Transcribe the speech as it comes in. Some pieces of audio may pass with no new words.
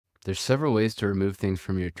There's several ways to remove things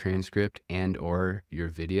from your transcript and or your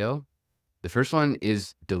video. The first one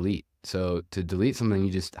is delete. So to delete something,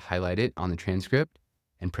 you just highlight it on the transcript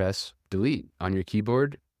and press delete on your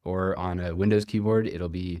keyboard, or on a Windows keyboard, it'll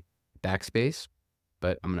be backspace,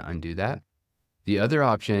 but I'm going to undo that. The other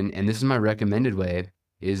option, and this is my recommended way,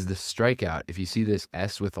 is the strikeout. If you see this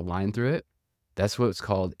S with a line through it, that's what's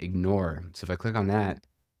called ignore. So if I click on that,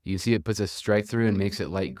 you can see it puts a strike through and makes it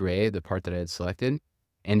light gray, the part that I had selected,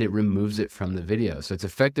 and it removes it from the video. So it's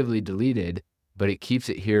effectively deleted, but it keeps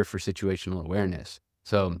it here for situational awareness.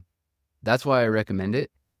 So that's why I recommend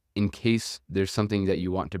it, in case there's something that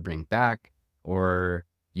you want to bring back, or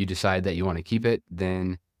you decide that you want to keep it,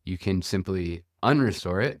 then you can simply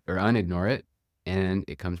unrestore it or unignore it, and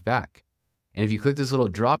it comes back. And if you click this little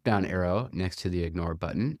drop down arrow next to the ignore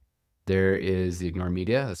button, there is the ignore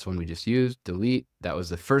media. That's the one we just used. Delete, that was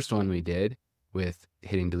the first one we did with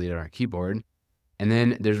hitting delete on our keyboard. And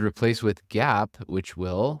then there's replace with gap, which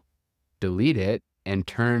will delete it and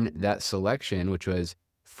turn that selection, which was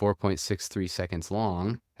 4.63 seconds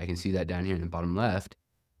long, I can see that down here in the bottom left,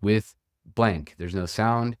 with blank. There's no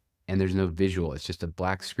sound and there's no visual. It's just a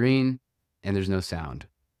black screen and there's no sound.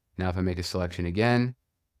 Now if I make a selection again,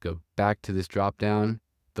 go back to this drop down,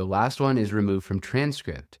 the last one is removed from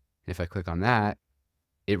transcript. And if I click on that,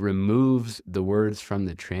 it removes the words from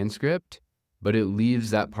the transcript, but it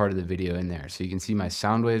leaves that part of the video in there. So you can see my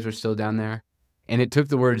sound waves are still down there. And it took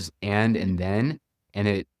the words and then, and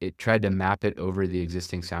it tried to map it over the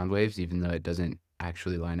existing sound waves, even though it doesn't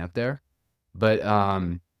actually line up there. But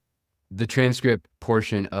the transcript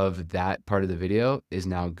portion of that part of the video is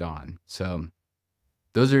now gone. So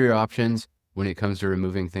those are your options when it comes to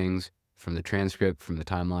removing things from the transcript, from the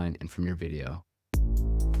timeline, and from your video.